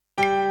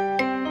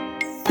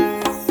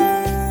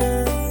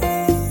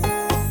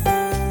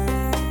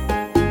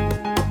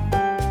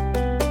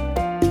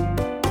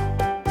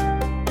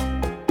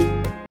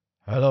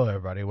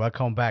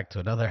welcome back to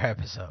another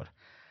episode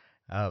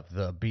of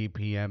the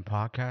BPM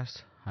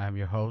podcast. I am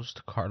your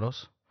host,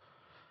 Carlos.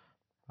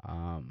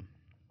 Um,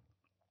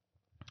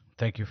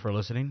 Thank you for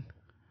listening.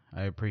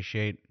 I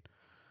appreciate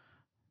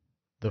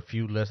the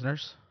few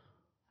listeners.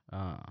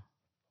 Uh,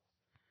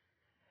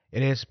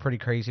 it is pretty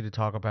crazy to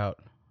talk about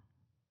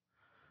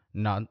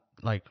not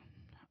like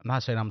I'm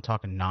not saying I'm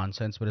talking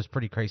nonsense, but it's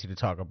pretty crazy to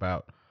talk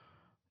about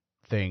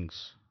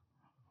things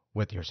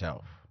with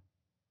yourself.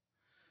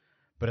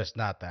 But it's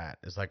not that.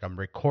 It's like I'm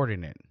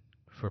recording it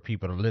for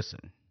people to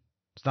listen.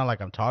 It's not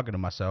like I'm talking to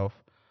myself,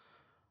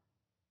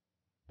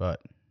 but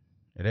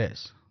it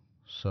is.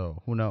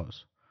 So who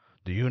knows?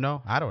 Do you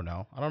know? I don't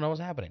know. I don't know what's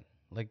happening.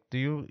 Like, do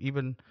you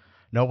even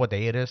know what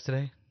day it is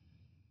today?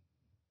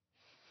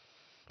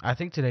 I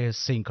think today is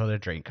Cinco de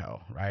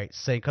Drinko, right?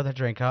 Cinco de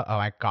Drinko. Oh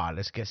my God,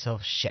 let's get so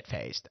shit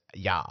faced.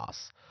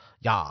 Yas,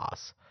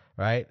 yas,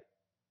 right?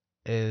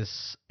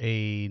 Is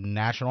a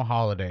national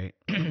holiday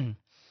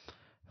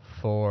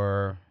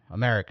for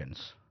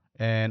Americans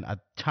in a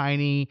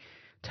tiny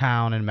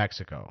town in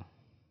Mexico,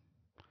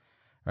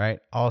 right?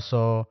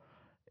 Also,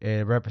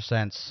 it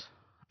represents,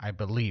 I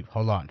believe,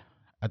 hold on.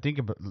 I think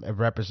it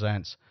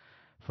represents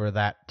for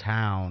that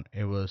town,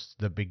 it was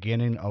the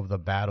beginning of the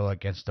battle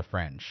against the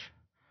French.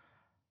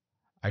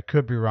 I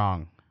could be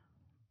wrong,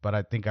 but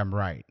I think I'm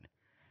right.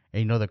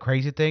 And you know, the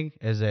crazy thing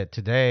is that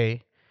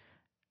today,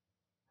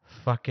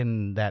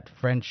 fucking that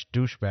French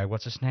douchebag,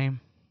 what's his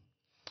name?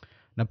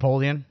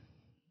 Napoleon,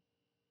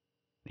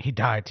 he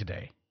died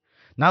today.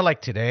 Not like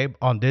today,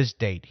 on this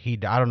date.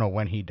 I don't know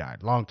when he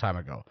died, long time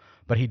ago.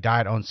 But he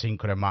died on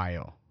Cinco de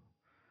Mayo.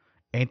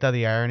 Ain't that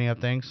the irony of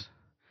things?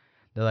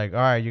 They're like, all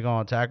right, you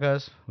gonna attack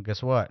us? Well,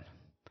 guess what?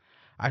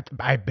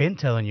 I've been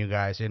telling you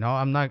guys,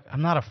 I'm not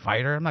a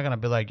fighter. I'm not gonna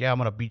be like, yeah, I'm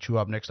gonna beat you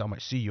up next time I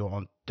see you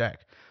on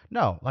deck.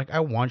 No, like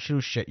I want you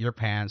to shit your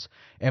pants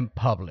in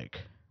public.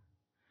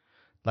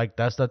 Like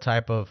that's the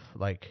type of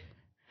like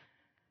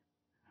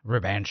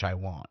revenge I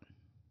want.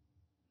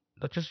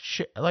 Like just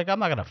shit. Like I'm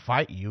not gonna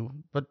fight you,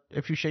 but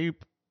if you shit your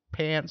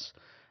pants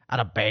at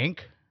a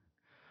bank,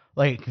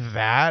 like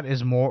that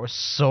is more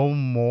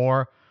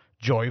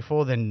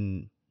joyful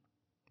than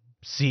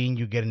seeing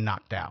you getting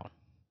knocked out.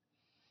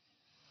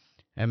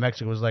 And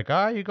Mexico was like,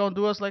 "Ah, you gonna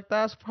do us like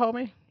that,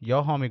 homie?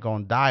 Your homie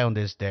gonna die on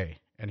this day,"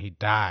 and he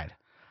died.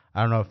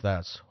 I don't know if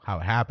that's how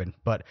it happened,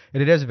 but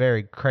it is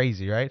very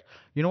crazy, right?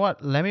 You know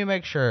what? Let me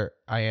make sure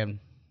I am.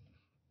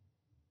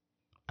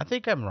 I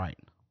think I'm right,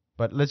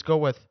 but let's go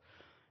with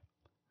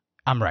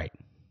I'm right.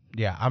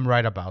 Yeah, I'm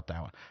right about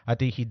that one. I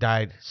think he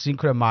died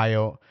Cinco de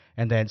Mayo,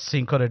 and then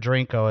Cinco de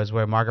Drinko is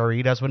where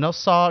margaritas with no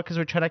salt, because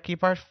we're trying to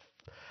keep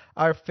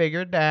our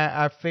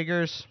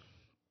figures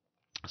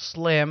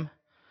slim,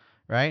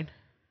 right?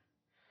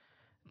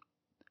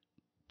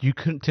 You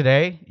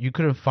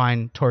couldn't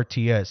find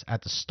tortillas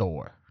at the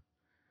store.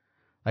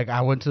 Like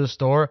I went to the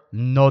store,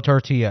 no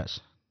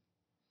tortillas.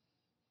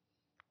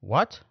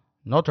 What?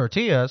 No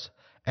tortillas?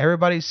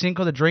 Everybody's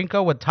Cinco de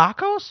Drinko with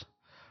tacos?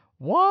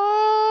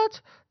 What?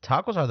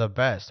 Tacos are the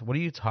best. What are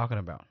you talking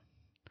about?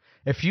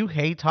 If you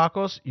hate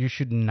tacos, you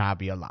should not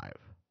be alive.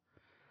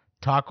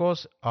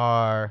 Tacos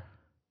are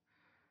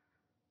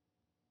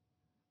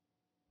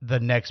the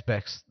next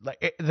best.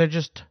 They're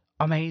just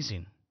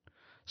amazing.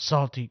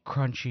 Salty,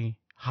 crunchy,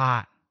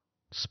 hot,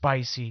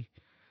 spicy,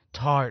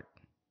 tart,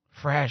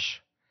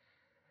 fresh,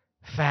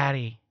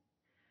 fatty.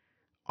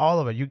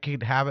 All of it. You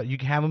can have it. You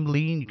can have them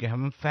lean. You can have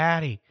them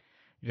fatty.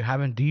 You can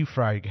have them deep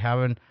fried. You can have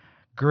them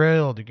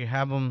grilled. You can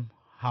have them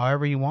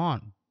however you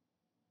want.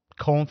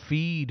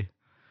 Confit.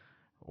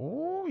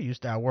 Oh, use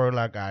that word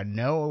like I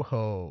know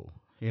ho.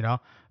 You know,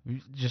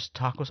 just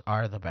tacos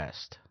are the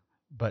best.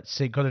 But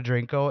Cinco de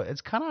Drinko,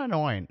 it's kind of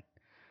annoying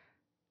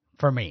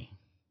for me.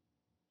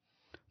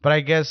 But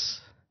I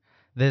guess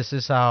this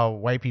is how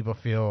white people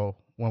feel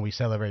when we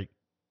celebrate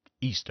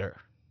Easter,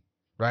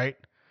 right?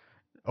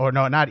 Or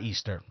no, not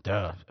Easter.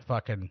 Duh.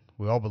 Fucking,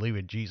 we all believe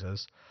in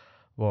Jesus.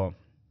 Well,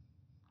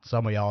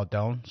 some of y'all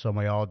don't. Some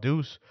of y'all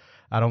do.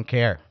 I don't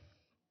care.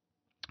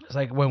 It's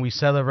like when we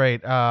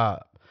celebrate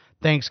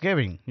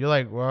Thanksgiving. You're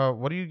like, well,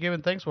 what are you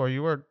giving thanks for?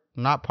 You were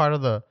not part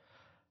of the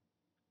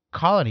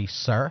colony,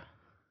 sir.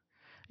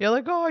 You're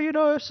like, oh,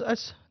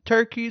 it's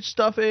turkey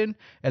stuffing,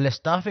 el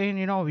stuffing,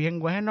 bien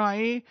bueno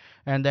ahí,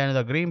 and then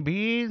the green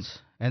beans,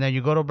 and then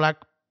you go to Black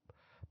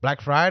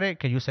Friday.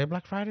 Can you say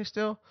Black Friday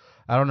still?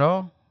 I don't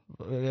know.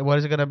 What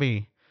is it gonna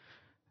be?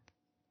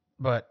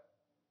 But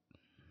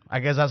I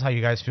guess that's how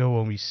you guys feel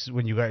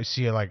when you guys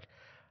see like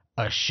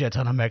a shit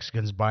ton of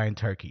Mexicans buying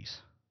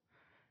turkeys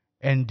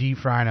and deep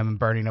frying them and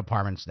burning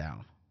apartments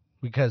down,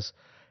 because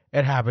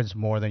it happens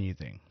more than you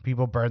think.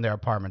 People burn their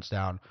apartments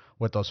down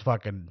with those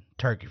fucking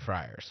turkey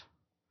fryers.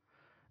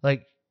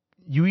 Like,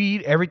 you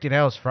eat everything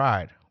else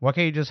fried. Why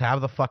can't you just have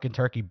the fucking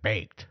turkey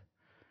baked?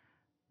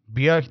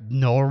 Be a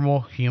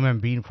normal human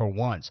being for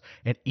once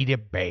and eat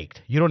it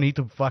baked. You don't need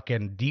to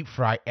fucking deep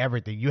fry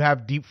everything. You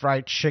have deep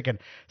fried chicken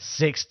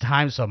 6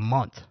 times a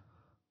month.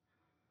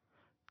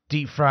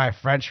 Deep fry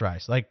French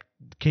fries. Like,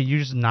 can you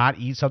just not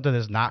eat something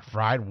that's not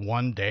fried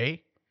one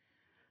day?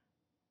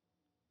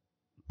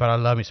 but I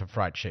love me some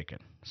fried chicken.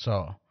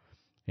 So,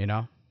 you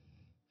know,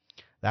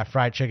 that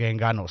fried chicken ain't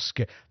got no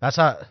skin. That's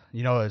how,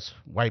 it's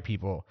white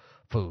people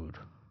food.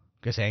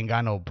 Because they ain't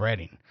got no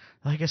breading.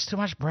 Like, it's too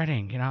much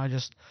breading,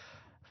 just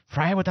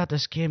fry it without the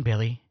skin,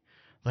 Billy.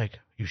 Like,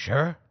 you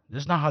sure?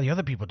 This is not how the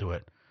other people do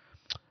it.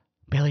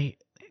 Billy,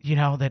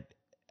 that,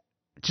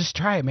 just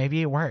try it.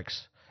 Maybe it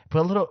works. Put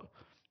a little,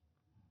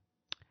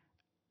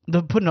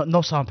 put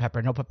no salt and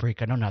pepper, no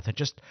paprika, no nothing.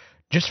 Just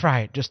fry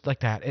it, just like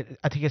that.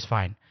 I think it's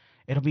fine.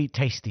 It'll be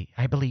tasty,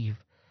 I believe.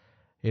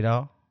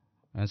 And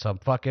some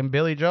fucking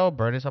Billy Joe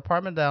burned his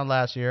apartment down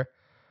last year,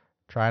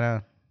 trying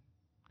to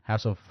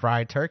have some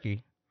fried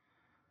turkey.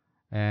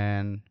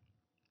 And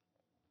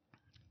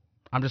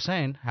I'm just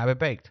saying, have it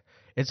baked.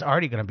 It's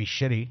already gonna be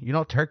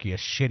shitty. Turkey is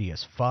shitty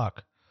as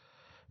fuck.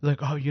 Like,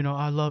 oh,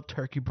 I love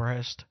turkey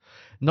breast.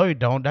 No, you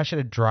don't. That shit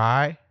is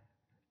dry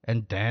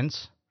and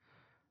dense.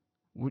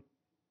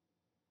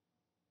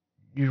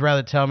 You'd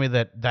rather tell me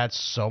that that's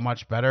so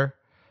much better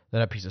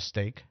than a piece of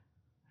steak?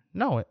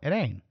 No, it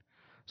ain't.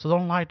 So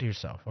don't lie to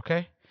yourself,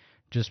 okay?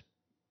 Just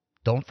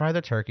don't fry the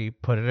turkey,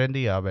 put it in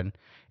the oven,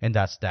 and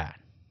that's that.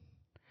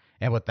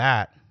 And with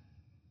that,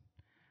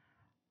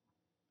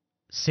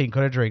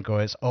 Cinco de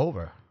Drinko is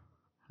over,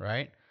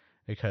 right?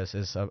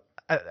 Because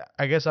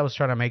I guess I was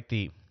trying to make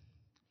the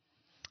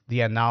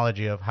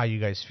analogy of how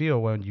you guys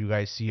feel when you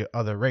guys see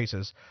other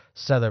races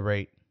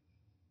celebrate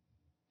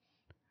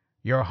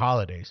your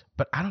holidays.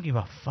 But I don't give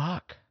a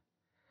fuck.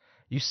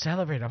 You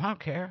celebrate them. I don't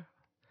care.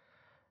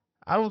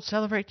 I don't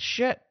celebrate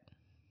shit.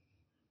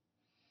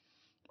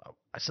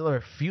 I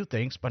celebrate a few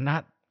things, but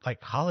not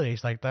like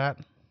holidays like that.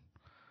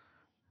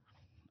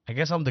 I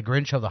guess I'm the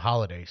Grinch of the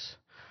holidays.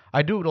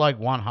 I do like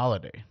one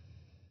holiday.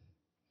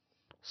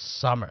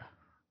 Summer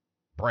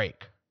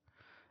break.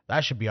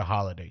 That should be a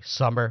holiday.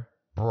 Summer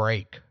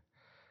break.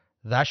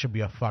 That should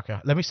be a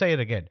fucking... Let me say it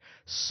again.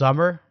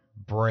 Summer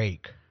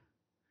break.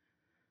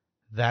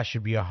 That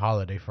should be a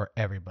holiday for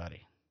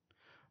everybody.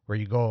 Where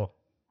you go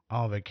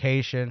on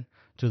vacation,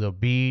 to the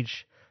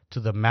beach, to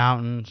the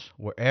mountains,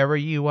 wherever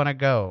you want to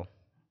go,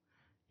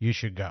 you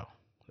should go.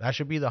 That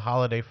should be the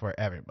holiday for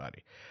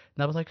everybody.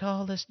 And I was like,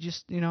 oh, let's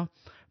just,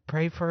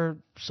 pray for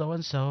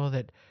so-and-so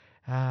that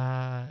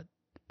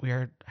we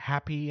are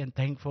happy and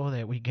thankful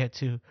that we get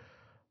to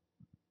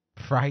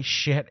fry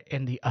shit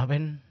in the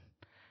oven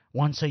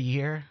once a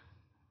year.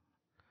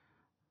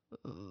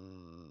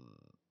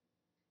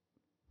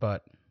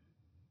 But...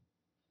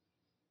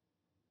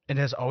 And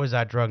there's always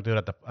that drunk dude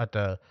at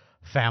the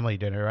family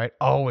dinner, right?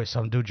 Always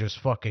some dude just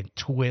fucking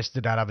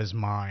twisted out of his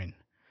mind.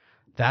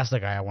 That's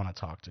the guy I want to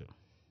talk to.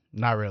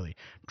 Not really.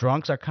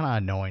 Drunks are kind of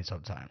annoying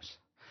sometimes.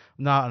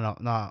 No,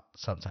 not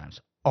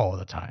sometimes. All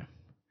the time.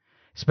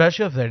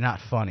 Especially if they're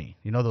not funny.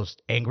 Those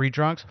angry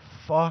drunks?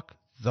 Fuck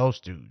those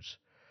dudes.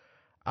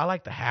 I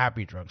like the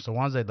happy drunks. The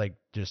ones that like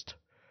just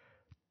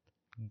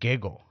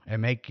giggle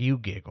and make you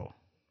giggle.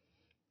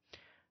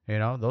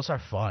 Those are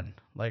fun.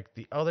 Like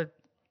the other...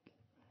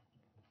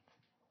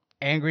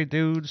 angry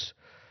dudes,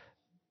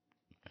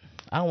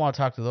 I don't want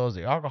to talk to those.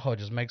 The alcohol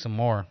just makes them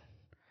more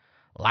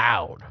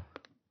loud.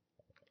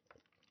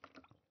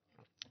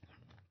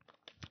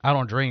 I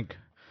don't drink.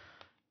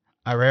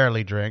 I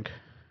rarely drink.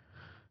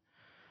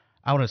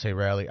 I wouldn't say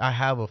rarely. I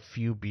have a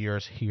few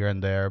beers here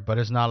and there, but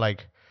it's not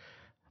like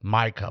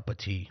my cup of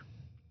tea.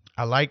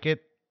 I like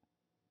it,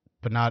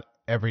 but not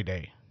every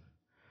day.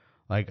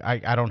 Like,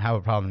 I don't have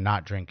a problem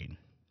not drinking.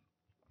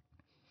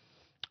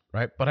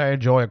 Right? But I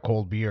enjoy a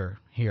cold beer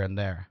here and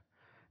there.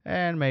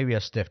 And maybe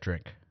a stiff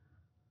drink,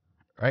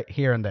 right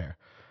here and there.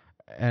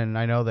 And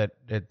I know that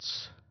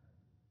it's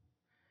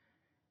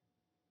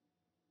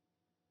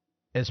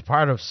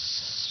part of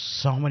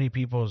so many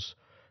people's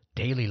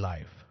daily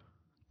life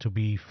to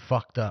be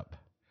fucked up,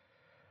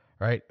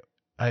 right?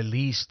 At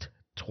least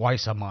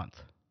twice a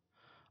month.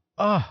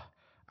 I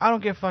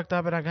don't get fucked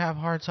up and I have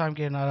a hard time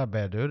getting out of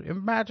bed, dude.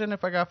 Imagine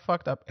if I got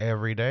fucked up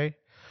every day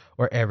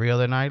or every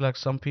other night like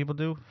some people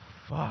do.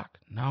 Fuck,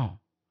 no.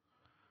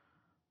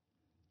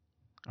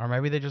 Or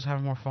maybe they just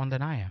have more fun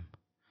than I am.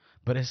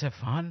 But is it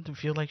fun to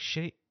feel like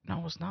shit?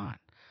 No, it's not.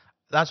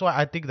 That's why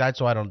I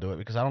don't do it.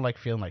 Because I don't like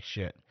feeling like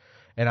shit.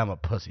 And I'm a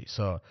pussy.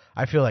 So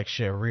I feel like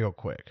shit real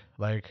quick.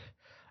 Like,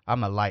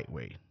 I'm a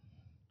lightweight.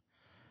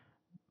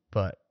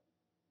 But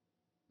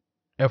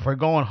if we're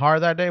going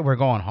hard that day, we're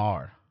going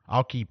hard.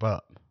 I'll keep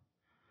up.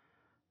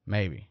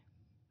 Maybe.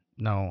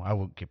 No, I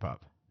won't keep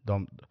up.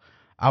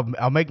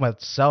 I'll make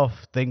myself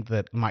think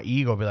that my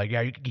ego will be like,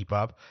 yeah, you can keep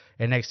up.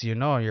 And next thing you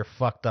know, you're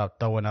fucked up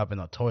throwing up in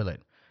the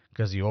toilet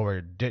because you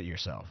overdid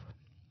yourself.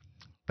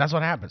 That's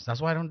what happens. That's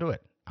why I don't do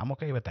it. I'm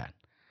okay with that.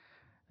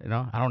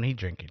 I don't need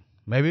drinking.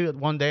 Maybe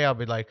one day I'll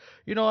be like,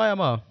 I am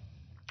a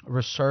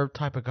reserved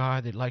type of guy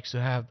that likes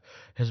to have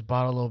his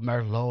bottle of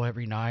Merlot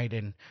every night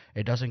and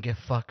it doesn't get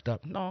fucked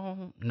up.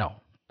 No.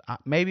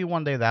 Maybe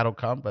one day that'll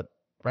come, but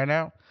right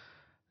now,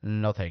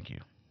 no thank you.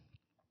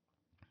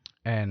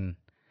 And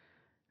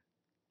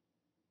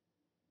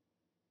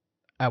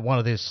at one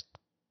of these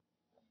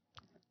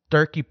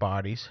turkey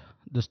parties,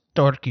 those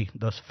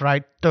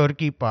fried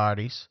turkey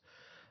parties,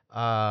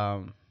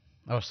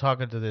 I was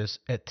talking to this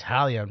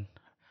Italian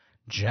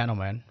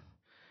gentleman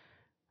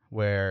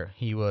where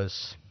he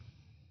was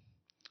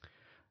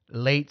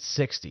late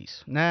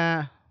 60s.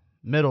 Nah,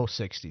 middle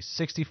 60s.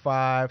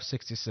 65,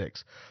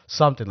 66,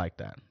 something like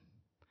that.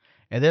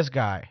 And this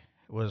guy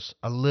was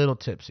a little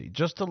tipsy,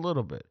 just a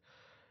little bit.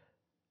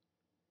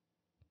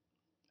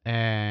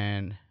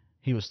 And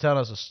he was telling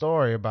us a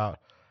story about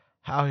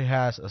how he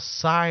has a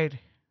side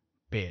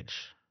bitch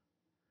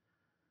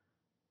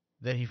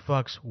that he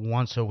fucks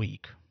once a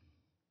week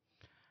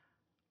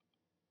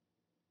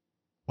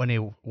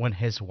when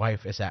his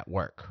wife is at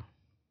work.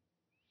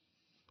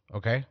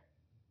 Okay?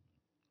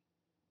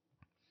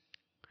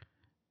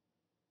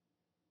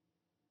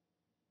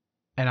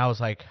 And I was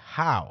like,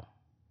 how?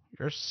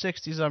 You're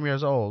 60 some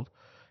years old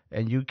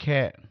and you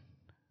can't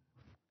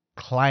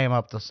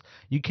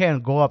you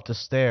can't go up the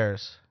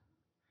stairs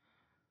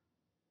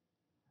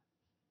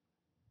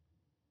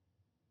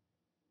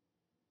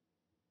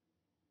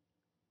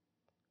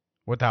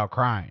without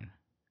crying.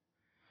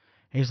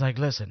 He's like,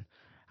 listen,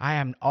 I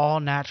am all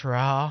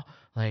natural.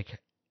 Like,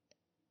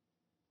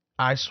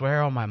 I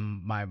swear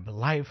on my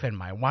life and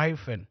my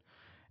wife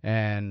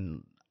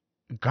and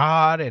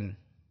God, and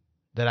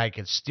that I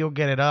could still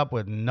get it up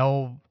with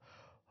no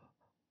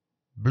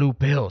blue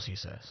pills, he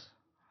says.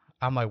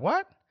 I'm like,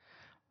 what?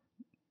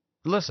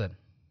 Listen,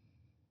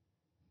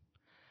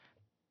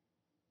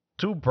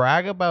 to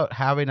brag about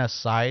having a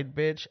side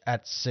bitch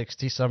at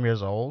 60 some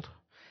years old,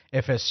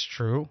 if it's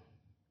true,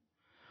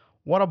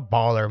 what a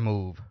baller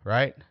move,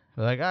 right?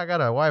 Like, I got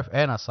a wife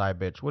and a side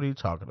bitch. What are you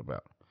talking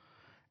about?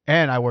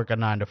 And I work a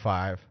 9 to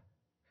 5.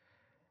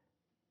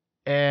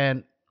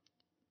 And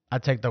I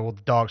take the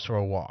dogs for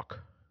a walk.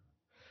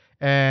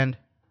 And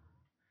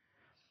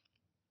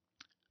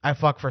I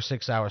fuck for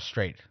 6 hours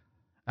straight.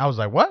 I was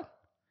like, what?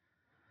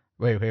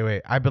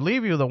 Wait. I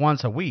believe you the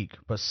once a week,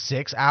 but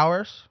 6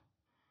 hours?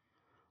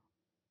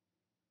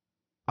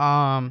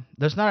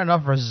 There's not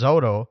enough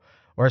risotto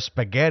or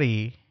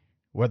spaghetti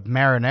with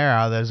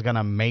marinara that's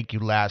gonna make you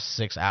last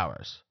 6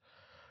 hours.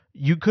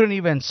 You couldn't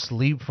even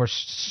sleep for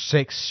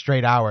 6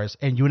 straight hours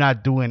and you're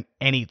not doing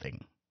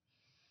anything.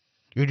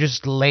 You're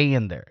just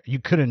laying there. You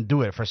couldn't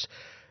do it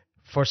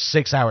for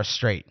 6 hours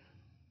straight.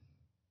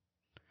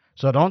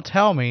 So don't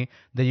tell me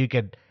that you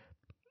could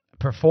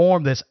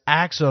perform this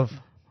acts of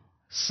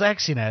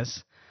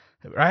sexiness,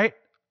 right?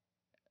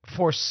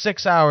 For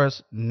 6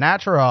 hours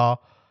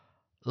natural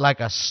like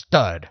a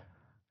stud.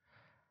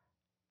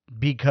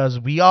 Because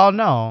we all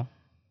know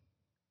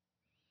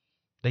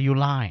that you're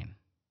lying.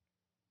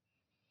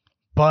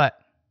 But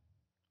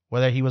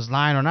whether he was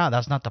lying or not,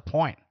 that's not the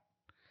point.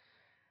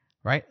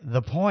 Right?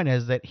 The point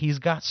is that he's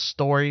got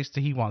stories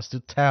that he wants to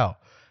tell.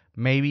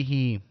 Maybe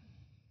he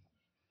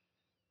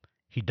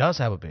does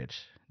have a bitch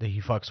that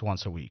he fucks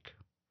once a week,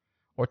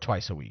 or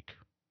twice a week,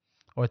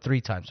 or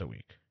 3 times a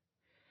week,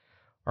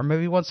 or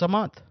maybe once a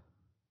month.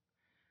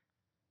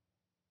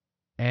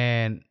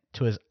 And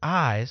to his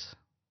eyes,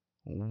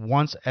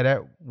 once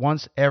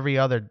every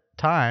other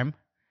time,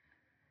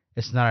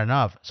 it's not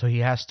enough. So he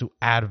has to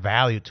add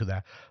value to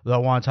that. The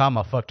one time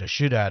I fucked the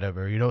shit out of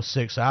her,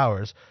 6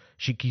 hours.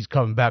 She keeps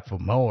coming back for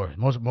more.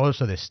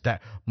 Most of this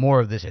more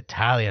of this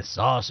Italian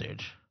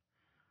sausage.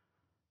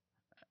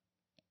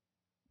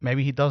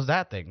 Maybe he does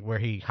that thing where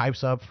he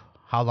hypes up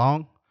how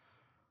long.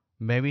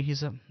 Maybe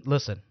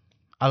listen.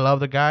 I love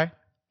the guy,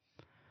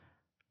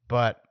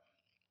 but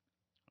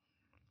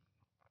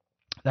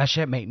that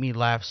shit made me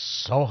laugh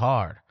so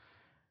hard.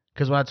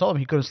 Because when I told him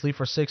he couldn't sleep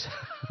for 6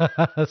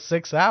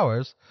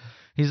 hours,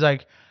 he's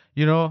like,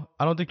 I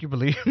don't think you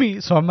believe me,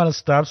 so I'm going to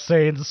stop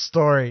saying the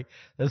story.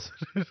 That's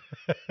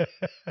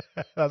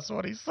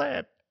what he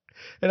said.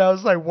 And I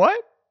was like, what?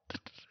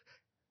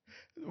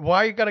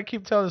 Why you got to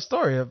keep telling the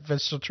story? If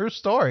it's a true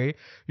story,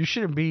 you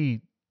shouldn't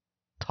be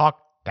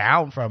talked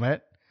down from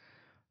it.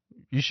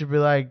 You should be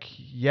like,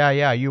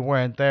 yeah, you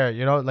weren't there.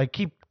 Like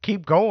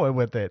keep going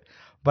with it.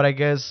 But I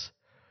guess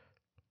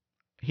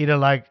he didn't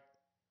like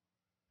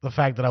the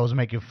fact that I was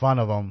making fun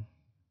of him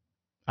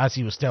as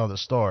he was telling the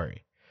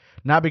story.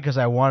 Not because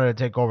I wanted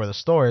to take over the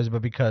stories,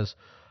 but because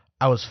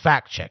I was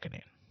fact checking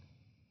it.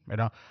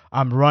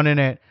 I'm running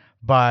it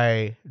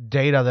by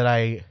data that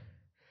I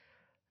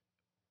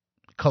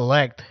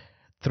collect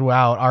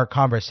throughout our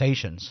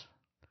conversations.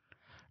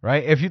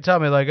 Right? If you tell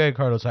me like, hey,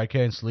 Carlos, I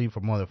can't sleep for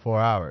more than 4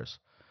 hours.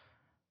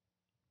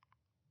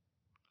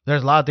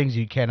 There's a lot of things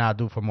you cannot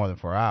do for more than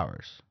 4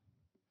 hours.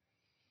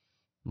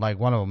 Like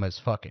one of them is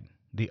fucking.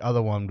 The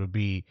other one would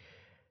be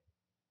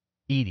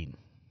eating.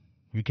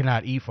 You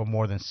cannot eat for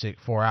more than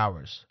 4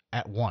 hours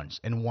at once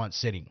in one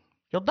sitting.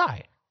 You'll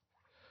die.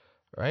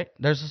 Right?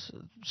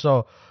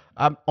 So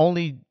I'm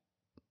only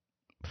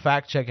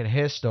fact checking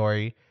his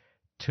story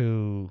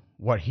to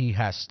what he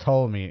has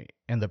told me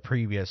in the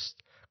previous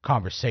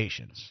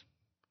conversations.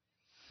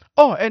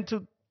 Oh, and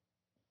to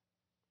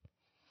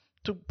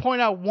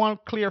point out one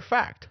clear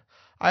fact.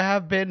 I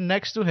have been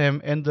next to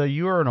him in the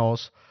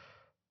urinals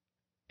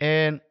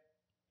and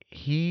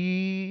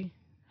he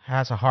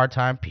has a hard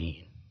time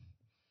peeing.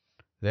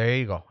 There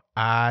you go.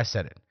 I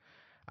said it.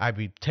 I'd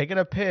be taking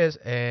a piss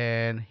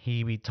and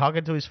he be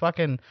talking to his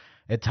fucking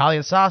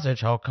Italian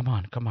sausage. Oh, come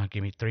on,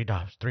 give me 3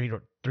 drops,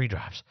 three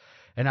drops.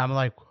 And I'm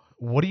like,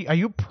 what are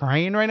you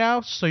praying right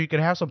now so you can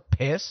have some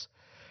piss?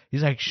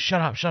 He's like,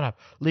 shut up,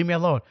 leave me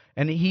alone.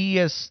 And he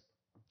is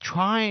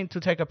trying to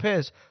take a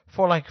piss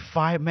for like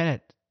 5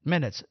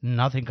 minutes.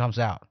 Nothing comes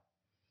out.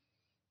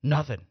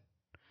 Nothing.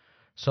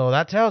 So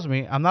that tells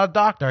me, I'm not a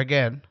doctor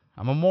again,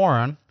 I'm a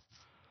moron,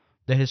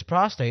 that his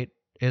prostate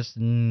is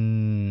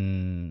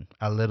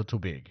a little too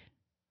big.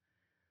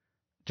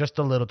 Just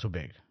a little too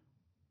big.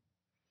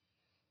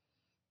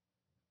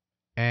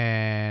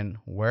 And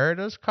where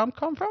does cum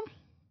come from?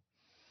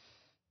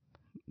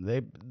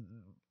 They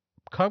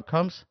cum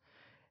comes,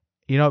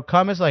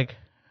 cum is like,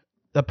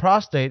 the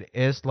prostate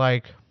is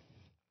like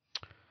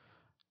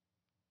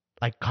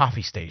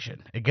coffee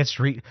station. It gets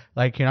you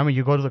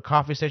go to the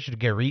coffee station to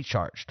get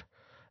recharged.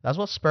 That's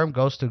what sperm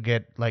goes to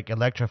get like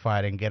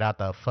electrified and get out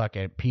the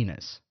fucking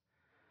penis.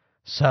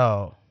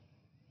 So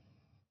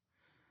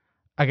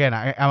again,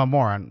 I'm a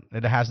moron.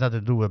 It has nothing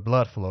to do with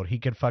blood flow. He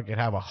could fucking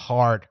have a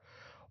hard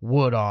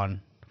wood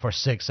on for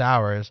 6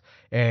 hours,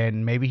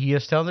 and maybe he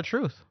is telling the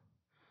truth.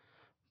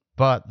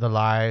 But the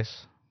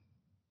lies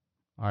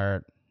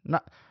are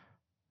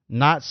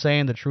not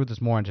saying the truth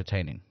is more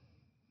entertaining.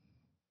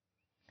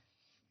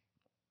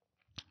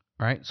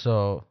 Right?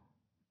 So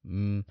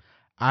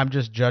I'm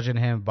just judging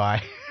him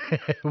by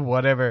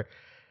whatever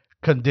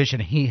condition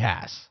he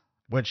has.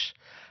 Which,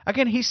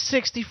 again, he's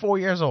 64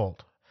 years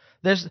old.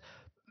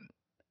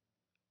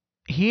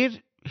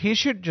 He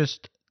should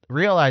just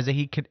realize that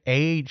he could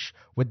age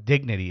with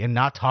dignity and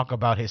not talk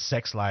about his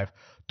sex life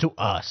to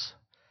us,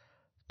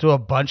 to a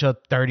bunch of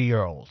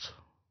 30-year-olds.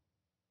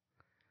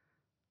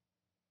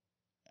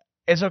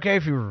 It's okay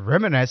if you're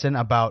reminiscing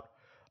about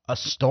a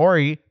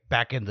story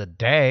back in the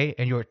day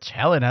and you're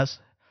telling us,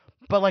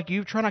 but like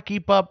you trying to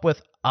keep up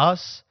with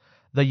us,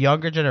 the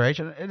younger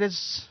generation, it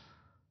is.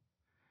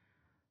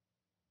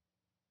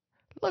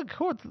 Look,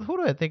 who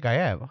do I think I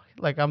am?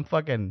 Like I'm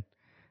fucking,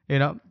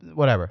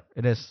 whatever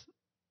it is.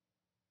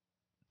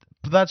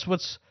 But that's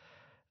what's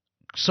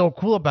so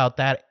cool about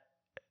that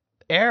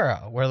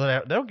era, where they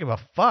don't give a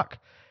fuck.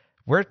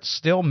 We're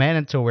still men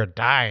until we're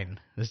dying,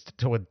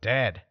 until we're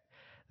dead.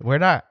 We're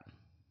not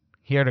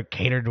here to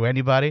cater to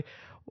anybody.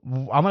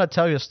 I'm gonna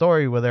tell you a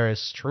story whether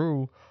it's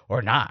true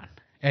or not,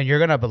 and you're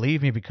gonna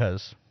believe me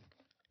because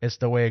it's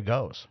the way it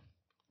goes.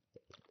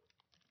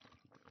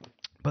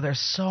 But there's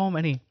so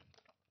many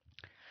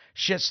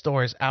shit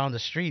stories out on the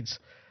streets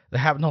that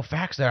have no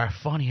facts that are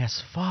funny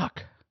as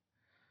fuck.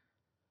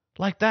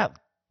 Like that,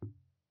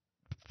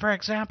 for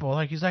example,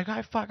 like he's like,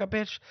 I fuck a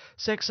bitch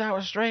 6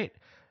 hours straight,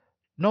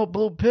 no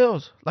blue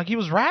pills. Like he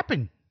was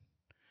rapping.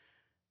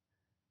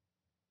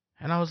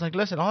 And I was like,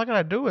 listen, all I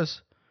gotta do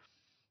is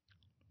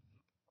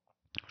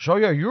show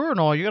you a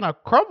urinal, you're gonna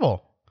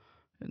crumble.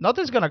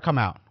 Nothing's gonna come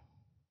out.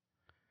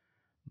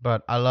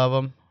 But I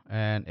love him.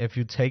 And if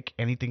you take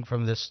anything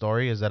from this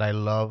story, is that I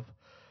love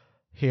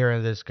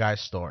hearing this guy's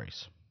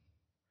stories.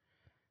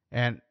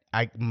 And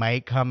I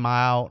may come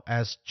out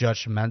as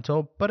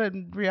judgmental, but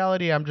in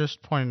reality, I'm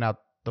just pointing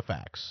out the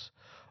facts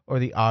or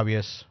the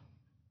obvious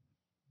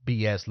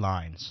BS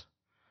lines.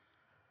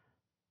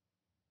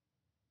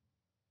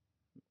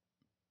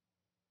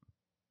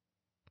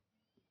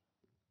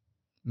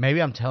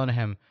 Maybe I'm telling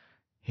him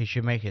he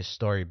should make his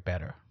story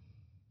better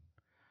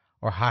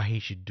or how he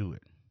should do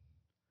it.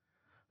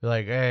 Be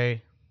like,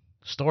 hey,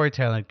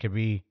 storytelling could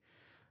be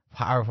a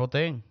powerful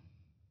thing,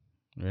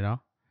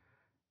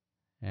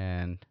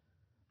 And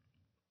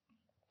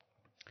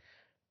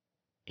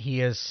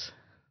he is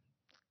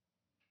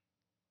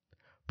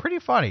pretty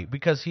funny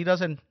because he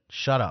doesn't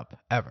shut up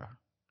ever.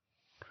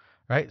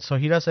 Right? So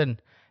he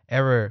doesn't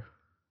ever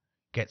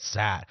get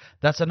sad.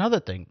 That's another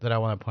thing that I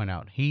want to point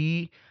out.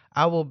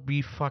 I will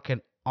be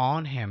fucking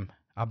on him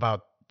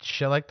about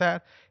shit like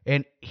that,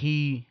 and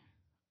we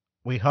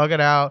hug it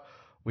out,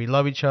 we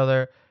love each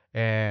other,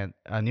 and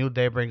a new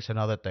day brings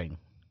another thing.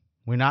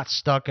 We're not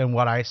stuck in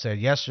what I said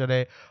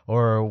yesterday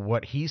or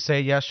what he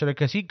said yesterday,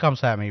 because he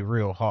comes at me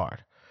real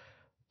hard.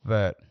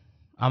 But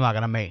I'm not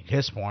gonna make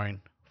his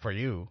point for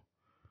you.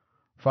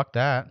 Fuck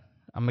that.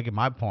 I'm making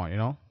my point,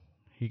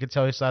 He could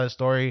tell his side of the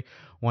story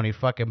when he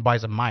fucking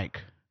buys a mic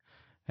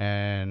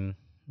and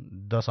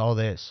does all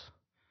this.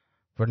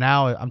 For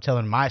now, I'm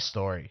telling my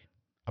story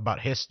about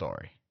his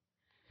story.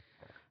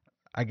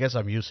 I guess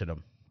I'm using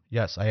him.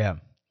 Yes, I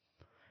am.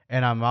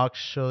 And I'm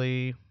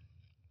actually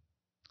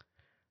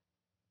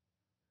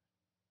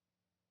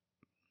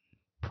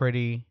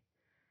I'm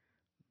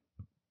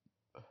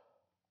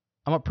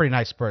a pretty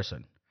nice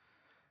person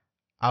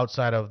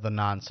outside of the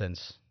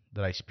nonsense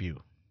that I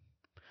spew.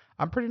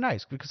 I'm pretty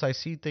nice because I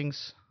see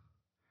things.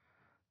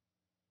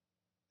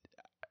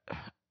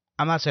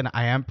 I'm not saying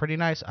I am pretty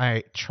nice.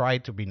 I try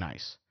to be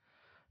nice.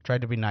 Try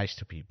to be nice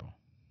to people.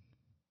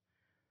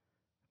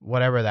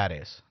 Whatever that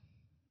is.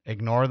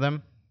 Ignore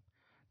them.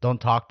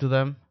 Don't talk to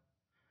them.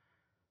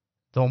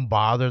 Don't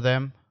bother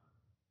them.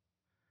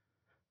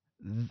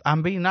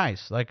 I'm being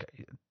nice. Like,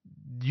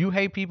 you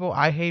hate people.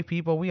 I hate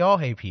people. We all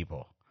hate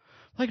people.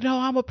 Like, no,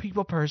 I'm a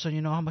people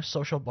person, I'm a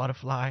social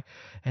butterfly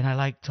and I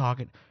like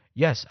talking.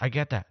 Yes, I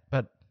get that.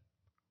 But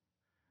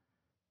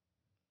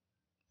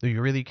do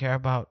you really care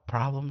about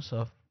problems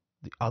of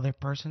the other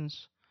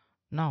persons?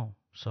 No.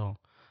 So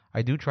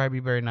I do try to be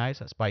very nice.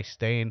 That's by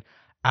staying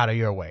out of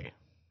your way.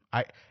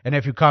 And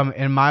if you come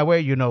in my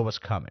way, you know what's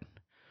coming.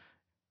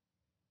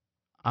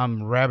 I'm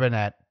revving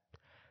at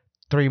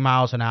 3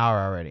 miles an hour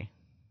already,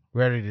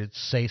 ready to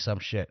say some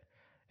shit.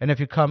 And if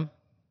you come,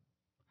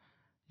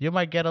 you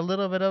might get a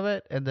little bit of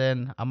it, and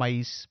then I might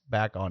ease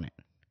back on it,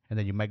 and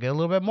then you might get a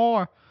little bit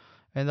more,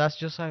 and that's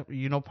just like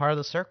part of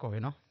the circle.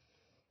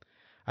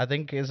 I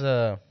think is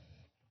a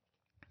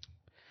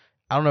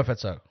I don't know if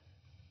it's a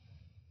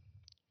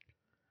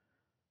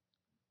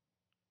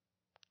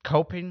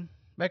coping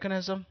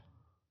mechanism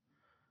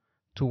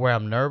to where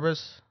I'm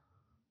nervous,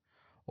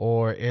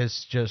 or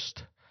it's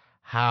just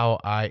how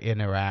I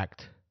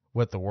interact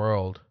with the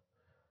world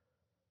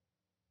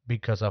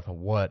because of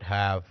what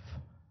have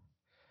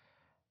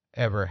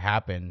ever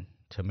happened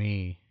to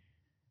me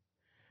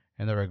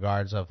in the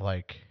regards of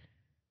like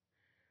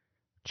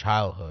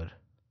childhood,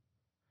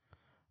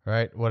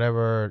 right?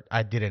 Whatever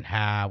I didn't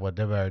have,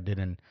 whatever I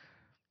didn't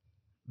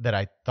that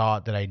I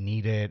thought that I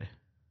needed,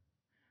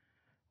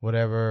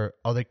 whatever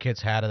other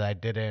kids had that I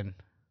didn't.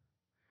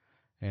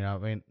 I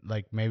mean,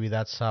 like maybe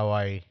that's how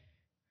I,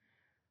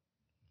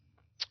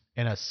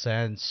 in a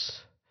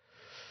sense,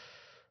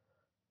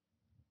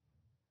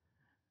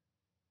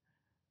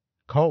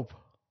 cope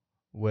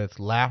with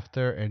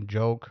laughter and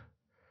joke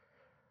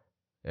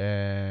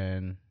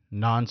and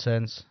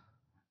nonsense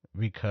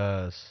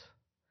because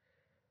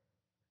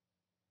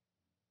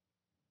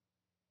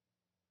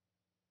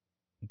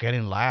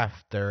getting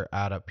laughter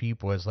out of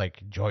people is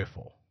like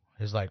joyful.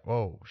 It's like,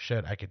 oh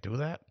shit, I could do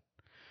that.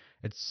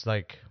 It's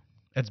like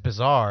it's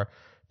bizarre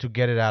to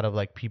get it out of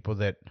like people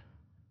that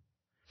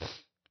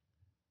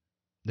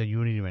you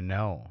wouldn't even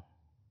know,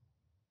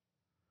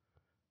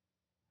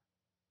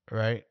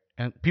 right?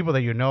 And people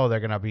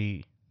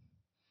that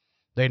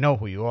they know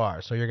who you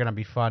are, so you're gonna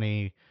be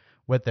funny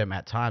with them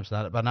at times,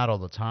 but not all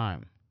the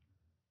time.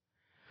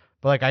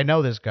 But like I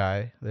know this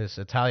guy, this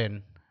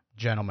Italian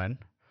gentleman,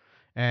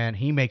 and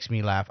he makes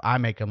me laugh. I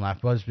make him laugh,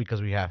 but it's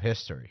because we have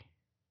history,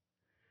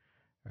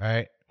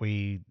 right?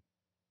 We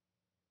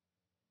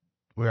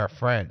are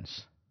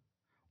friends.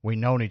 We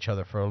known each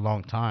other for a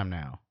long time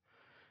now,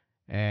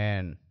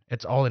 and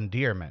it's all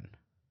endearment.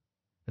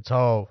 It's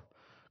all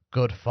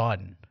good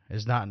fun.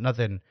 It's not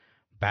nothing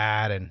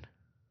bad, and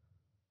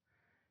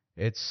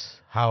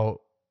it's how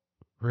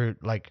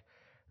like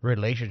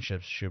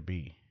relationships should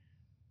be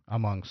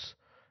amongst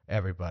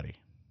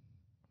everybody,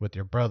 with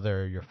your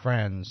brother, your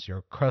friends,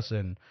 your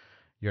cousin,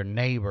 your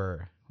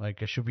neighbor.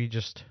 Like it should be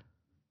just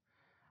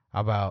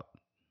about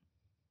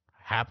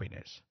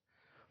happiness.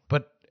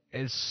 But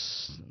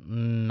it's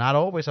not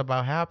always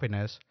about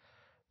happiness,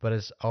 but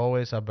it's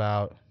always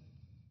about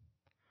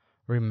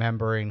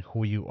remembering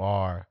who you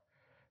are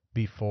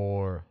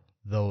before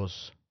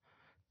those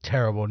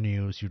terrible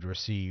news you'd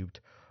received,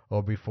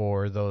 or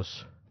before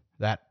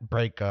that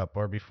breakup,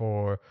 or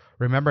before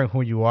remembering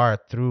who you are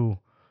through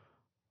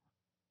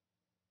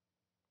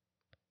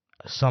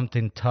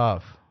something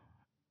tough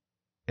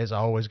is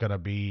always going to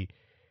be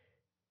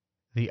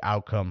the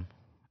outcome.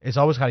 It's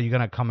always how you're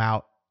going to come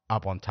out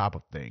up on top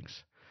of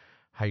things,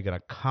 how you're going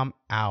to come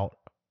out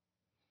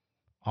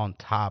on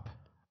top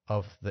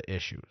of the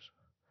issues,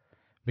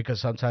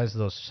 because sometimes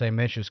those same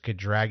issues could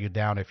drag you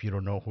down if you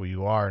don't know who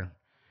you are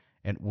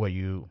and what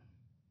you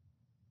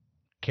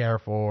care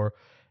for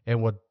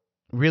and what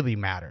really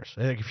matters.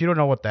 Like if you don't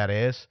know what that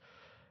is,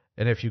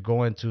 and if you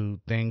go into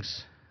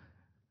things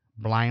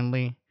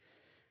blindly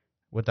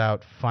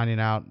without finding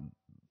out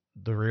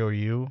the real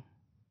you,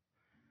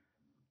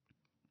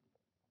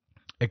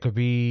 it could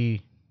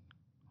be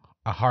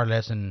a hard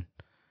lesson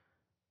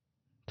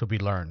to be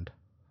learned,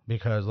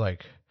 because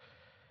like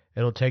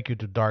it'll take you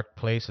to dark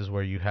places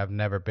where you have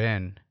never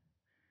been,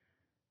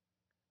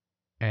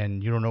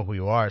 and you don't know who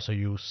you are, so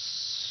you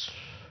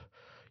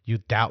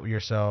doubt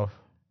yourself,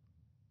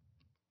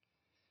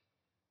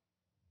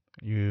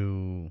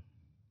 you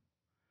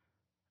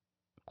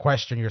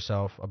question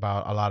yourself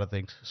about a lot of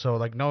things. So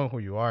like knowing who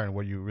you are and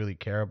what you really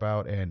care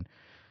about, and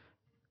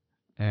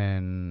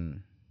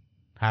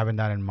having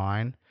that in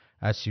mind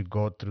as you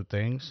go through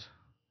things,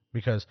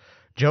 because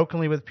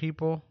jokingly with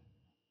people,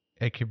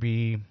 it could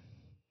be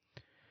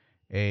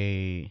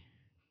a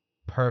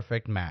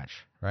perfect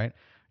match, right?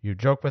 You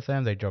joke with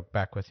them, they joke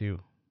back with you.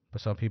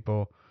 But some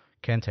people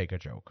can take a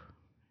joke,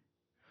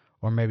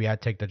 or maybe I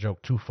take the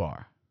joke too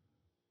far,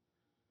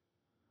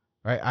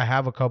 right? I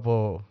have a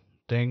couple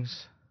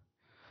things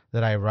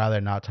that I rather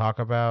not talk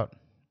about,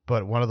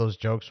 but one of those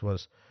jokes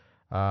was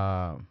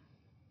uh,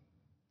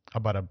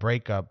 about a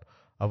breakup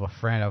of a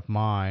friend of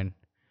mine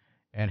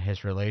and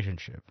his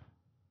relationship.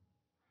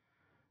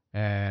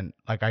 And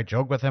like I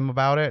joked with him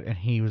about it, and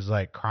he was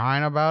like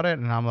crying about it,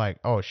 and I'm like,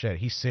 oh shit,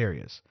 he's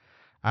serious.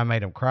 I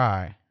made him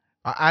cry.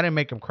 I didn't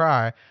make him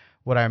cry.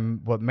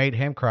 What made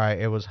him cry?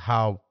 It was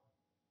how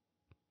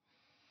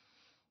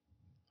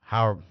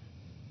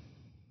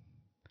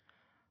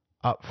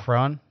up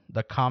front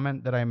the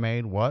comment that I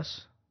made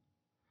was,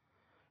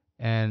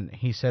 and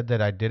he said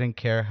that I didn't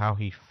care how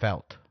he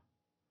felt.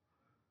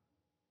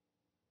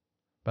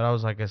 But I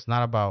was like, it's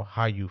not about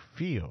how you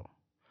feel.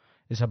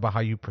 It's about how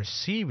you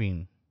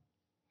perceiving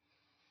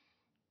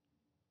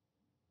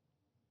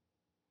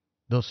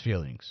those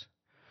feelings.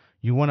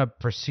 You want to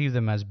perceive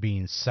them as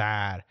being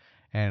sad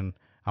and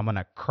I'm going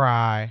to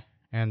cry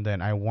and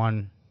then I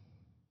want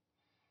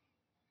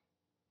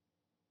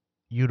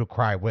you to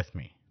cry with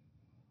me.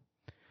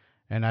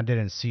 And I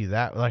didn't see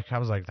that. Like, I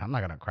was like, I'm not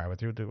going to cry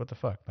with you, dude. What the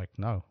fuck? Like,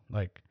 no.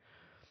 Like,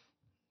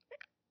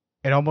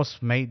 it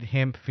almost made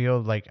him feel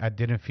like I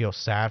didn't feel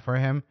sad for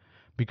him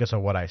because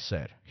of what I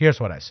said. Here's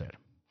what I said.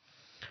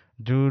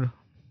 Dude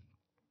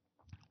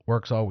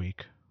works all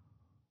week.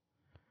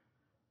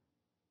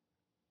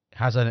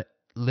 Has a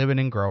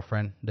living-in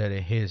girlfriend that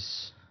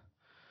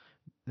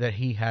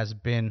he has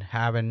been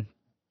having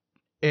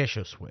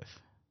issues with,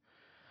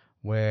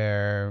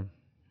 where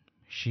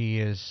she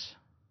is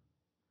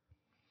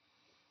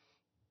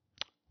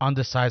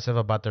undecisive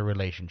about the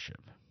relationship.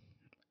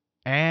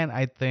 And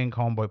I think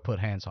homeboy put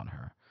hands on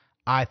her.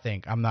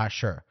 I'm not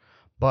sure.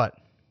 But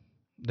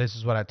this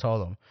is what I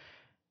told him.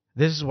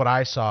 This is what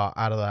I saw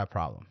out of that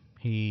problem.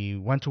 He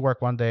went to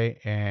work one day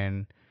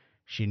and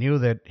she knew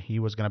that he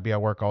was going to be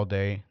at work all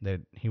day,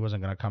 that he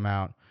wasn't going to come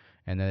out,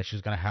 and that she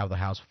was going to have the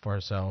house for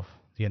herself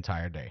the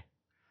entire day.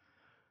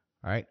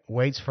 All right?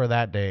 Waits for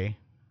that day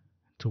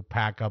to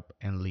pack up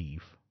and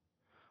leave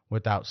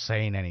without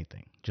saying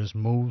anything. Just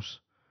moves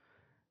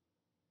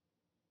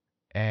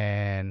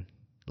and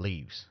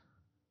leaves.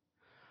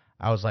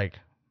 I was like,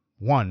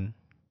 one,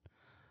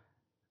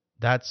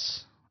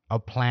 that's a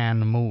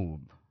planned move.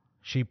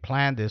 She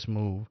planned this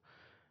move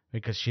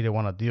because she didn't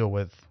want to deal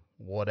with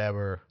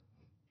whatever.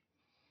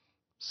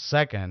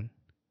 Second,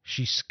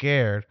 she's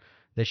scared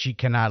that she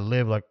cannot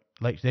live like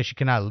that she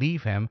cannot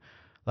leave him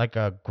like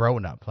a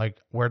grown up. Like,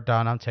 we're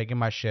done. I'm taking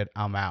my shit.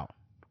 I'm out.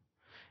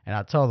 And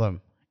I tell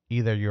them,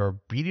 either you're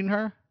beating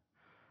her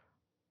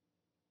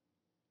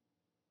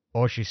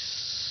or she's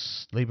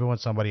sleeping with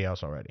somebody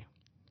else already.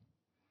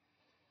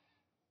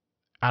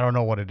 I don't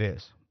know what it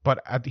is.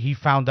 But he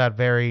found that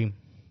very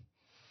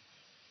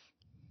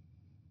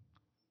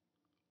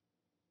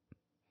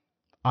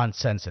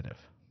unsensitive.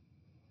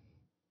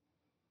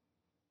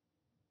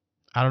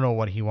 I don't know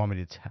what he want me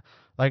to tell.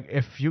 Like,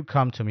 if you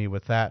come to me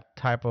with that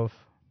type of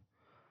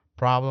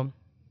problem,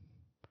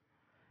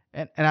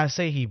 and I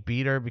say he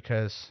beat her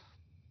because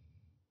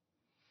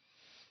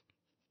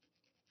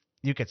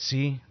you could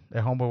see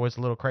that homeboy was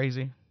a little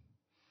crazy.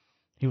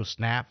 He would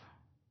snap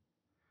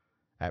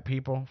at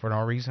people for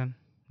no reason,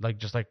 like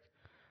just like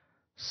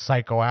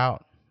psycho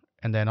out,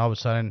 and then all of a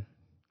sudden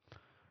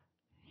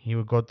he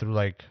would go through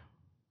like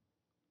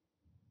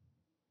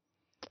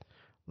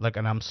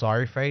an I'm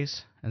sorry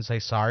face and say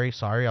sorry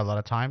a lot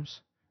of times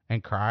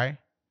and cry,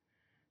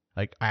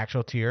 like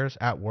actual tears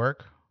at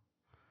work,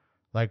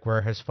 like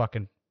we're his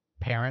fucking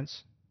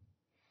parents,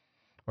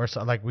 or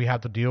so, like we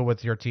have to deal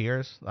with your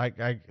tears. Like,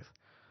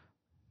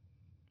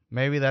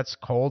 maybe that's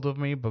cold of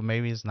me, but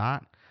maybe it's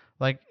not.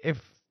 Like,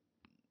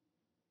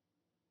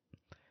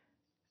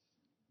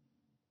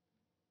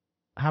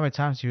 how many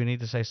times do you need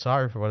to say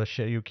sorry for the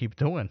shit you keep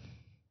doing?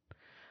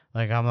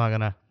 Like, I'm not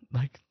gonna,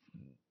 like,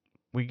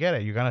 we get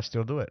it. You're gonna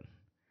still do it.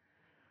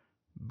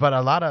 But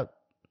a lot of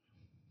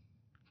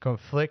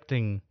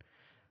conflicting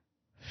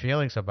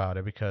feelings about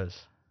it because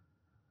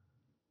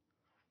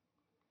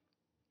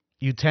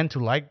you tend to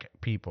like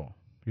people.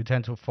 You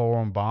tend to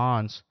form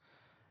bonds,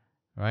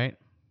 right?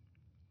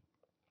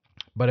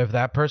 But if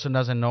that person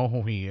doesn't know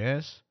who he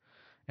is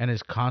and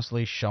is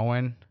constantly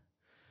showing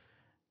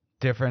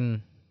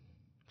different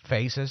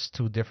faces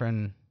to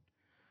different,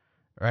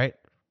 right,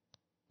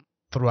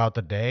 throughout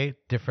the day,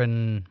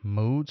 different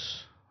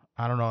moods.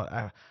 I don't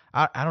know.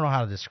 I don't know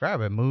how to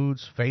describe it.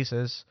 Moods,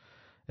 faces.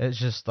 It's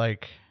just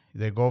like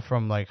they go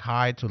from like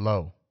high to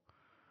low.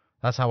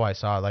 That's how I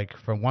saw it. Like,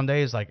 from one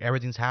day it's like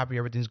everything's happy,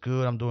 everything's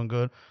good, I'm doing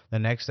good. The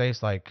next day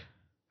it's like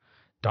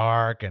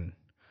dark and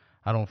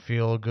I don't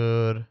feel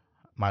good.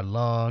 My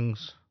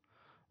lungs,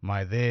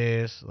 my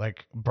this,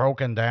 like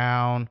broken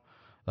down,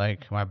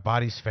 like my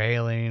body's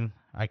failing.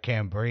 I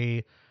can't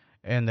breathe.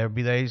 And there'll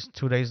be days,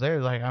 2 days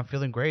later, like I'm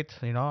feeling great.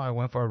 You know, I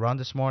went for a run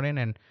this morning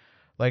and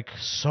like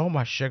so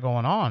much shit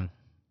going on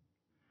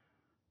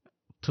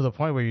to the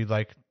point where you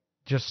like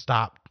just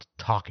stop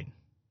talking.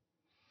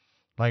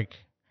 Like,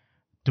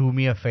 do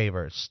me a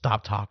favor,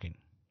 stop talking.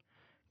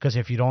 Because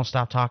if you don't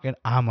stop talking,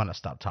 I'm going to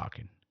stop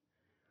talking.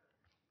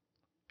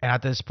 And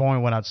at this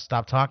point, when I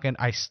stop talking,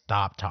 I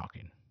stop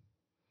talking.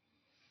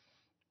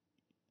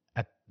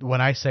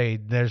 When I say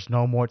there's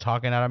no more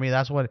talking out of me,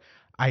 that's what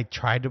I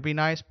try to be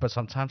nice, but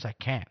sometimes I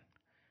can't.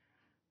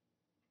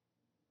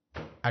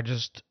 I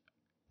just,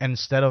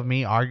 instead of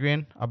me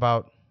arguing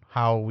about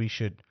how we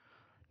should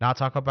not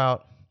talk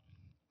about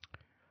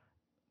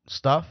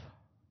stuff,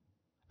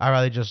 I'd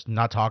rather just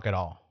not talk at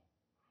all.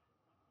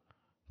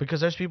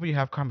 Because there's people you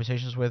have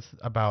conversations with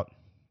about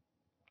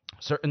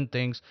certain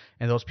things,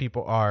 and those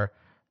people are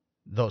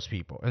those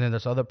people. And then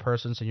there's other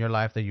persons in your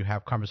life that you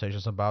have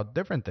conversations about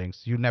different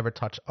things. You never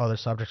touch other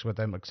subjects with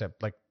them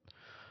except like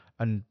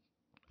an,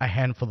 a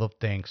handful of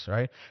things,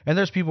 right? And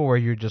there's people where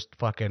you're just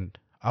fucking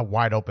a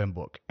wide open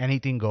book.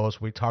 Anything goes.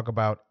 We talk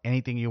about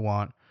anything you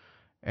want.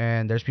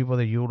 And there's people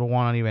that you don't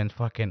want to even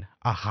fucking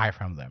a high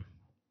from them.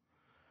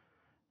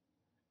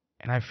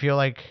 And I feel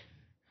like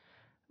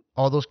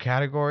all those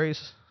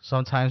categories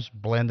sometimes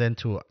blend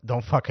into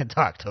don't fucking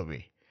talk to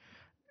me.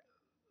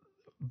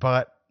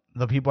 But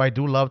the people I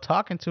do love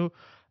talking to,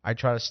 I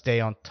try to stay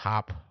on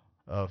top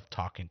of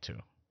talking to.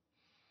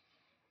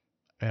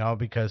 You know,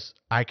 because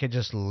I could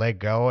just let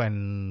go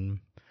and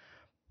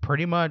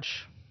pretty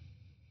much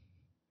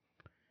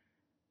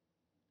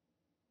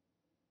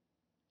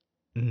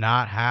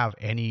not have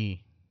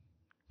any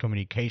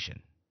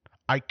communication.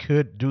 I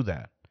could do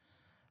that,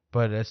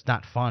 but it's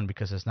not fun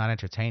because it's not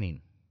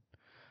entertaining.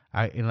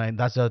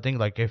 That's the other thing.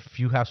 Like if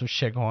you have some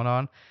shit going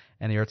on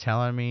and you're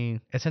telling me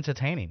it's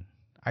entertaining,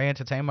 I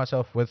entertain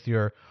myself with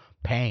your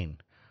pain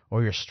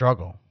or your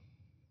struggle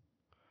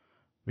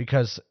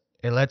because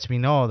it lets me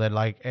know that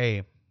like,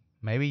 hey,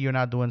 maybe you're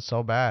not doing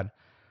so bad.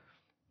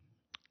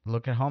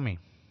 Look at homie.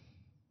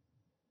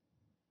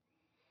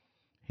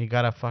 He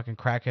got a fucking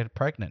crackhead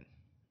pregnant,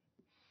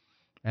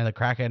 and the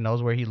crackhead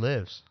knows where he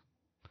lives.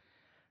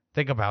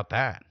 Think about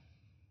that.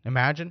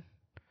 Imagine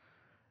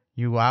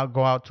you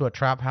go out to a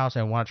trap house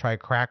and want to try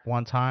crack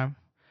one time,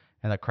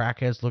 and the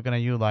crackhead's looking at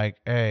you like,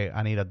 hey,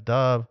 I need a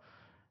dub.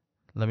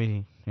 Let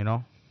me,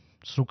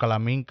 suka la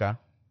minca.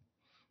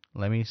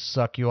 Let me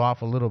suck you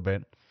off a little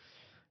bit.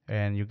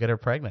 And you get her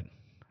pregnant.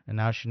 And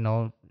now she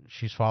knows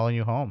she's following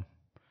you home.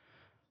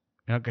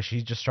 Because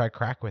she just tried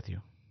crack with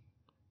you.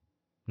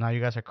 Now you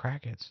guys are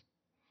crackheads.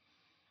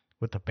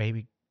 With the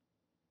baby,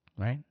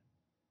 right?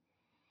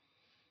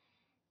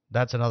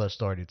 That's another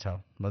story to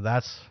tell. But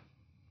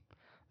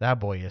that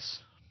boy is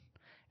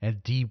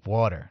in deep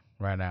water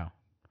right now.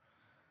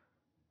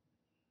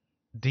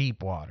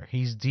 Deep water.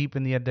 He's deep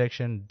in the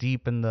addiction,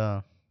 deep in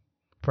the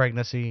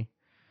pregnancy.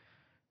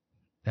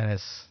 And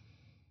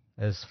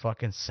it's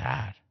fucking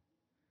sad.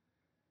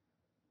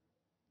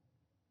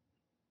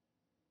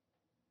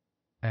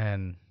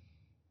 And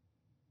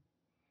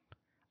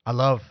I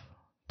love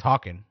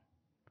talking.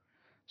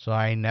 So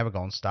I ain't never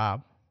gonna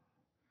stop.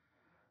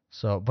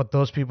 So, but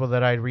those people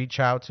that I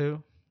reach out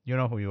to, you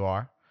know who you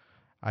are.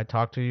 I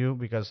talk to you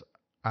because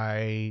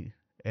I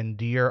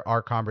endear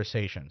our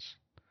conversations.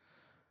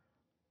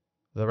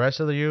 The rest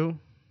of you,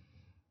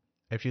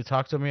 if you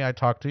talk to me, I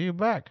talk to you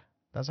back.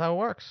 That's how it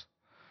works.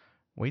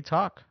 We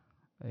talk,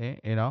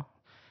 It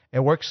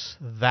works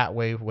that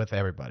way with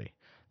everybody.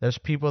 There's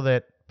people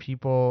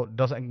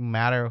doesn't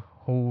matter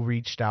who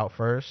reached out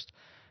first.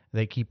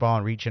 They keep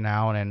on reaching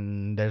out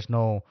and there's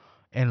no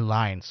in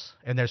lines.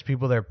 And there's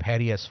people that are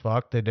petty as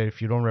fuck that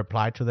if you don't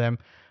reply to them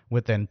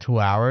within 2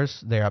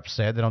 hours, they're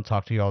upset. They don't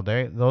talk to you all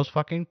day. Those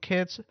fucking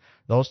kids,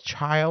 those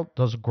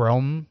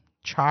grown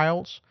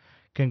childs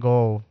can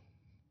go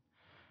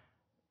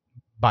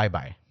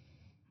bye-bye.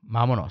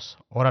 Vámonos.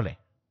 Órale.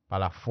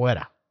 Para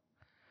afuera.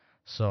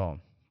 So,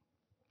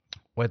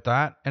 with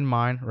that in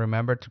mind,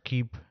 remember to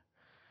keep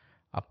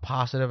a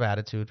positive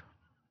attitude.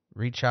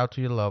 Reach out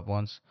to your loved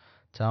ones.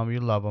 Tell them you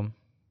love them.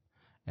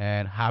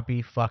 And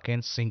happy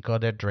fucking Cinco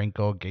de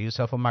Drinko. Get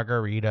yourself a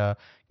margarita.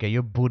 Get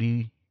your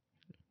booty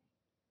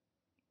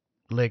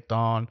licked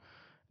on.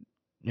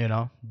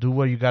 Do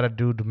what you got to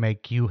do to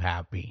make you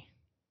happy.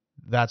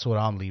 That's what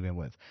I'm leaving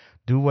with.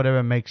 Do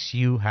whatever makes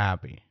you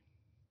happy.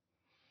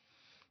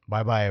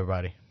 Bye-bye,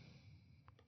 everybody.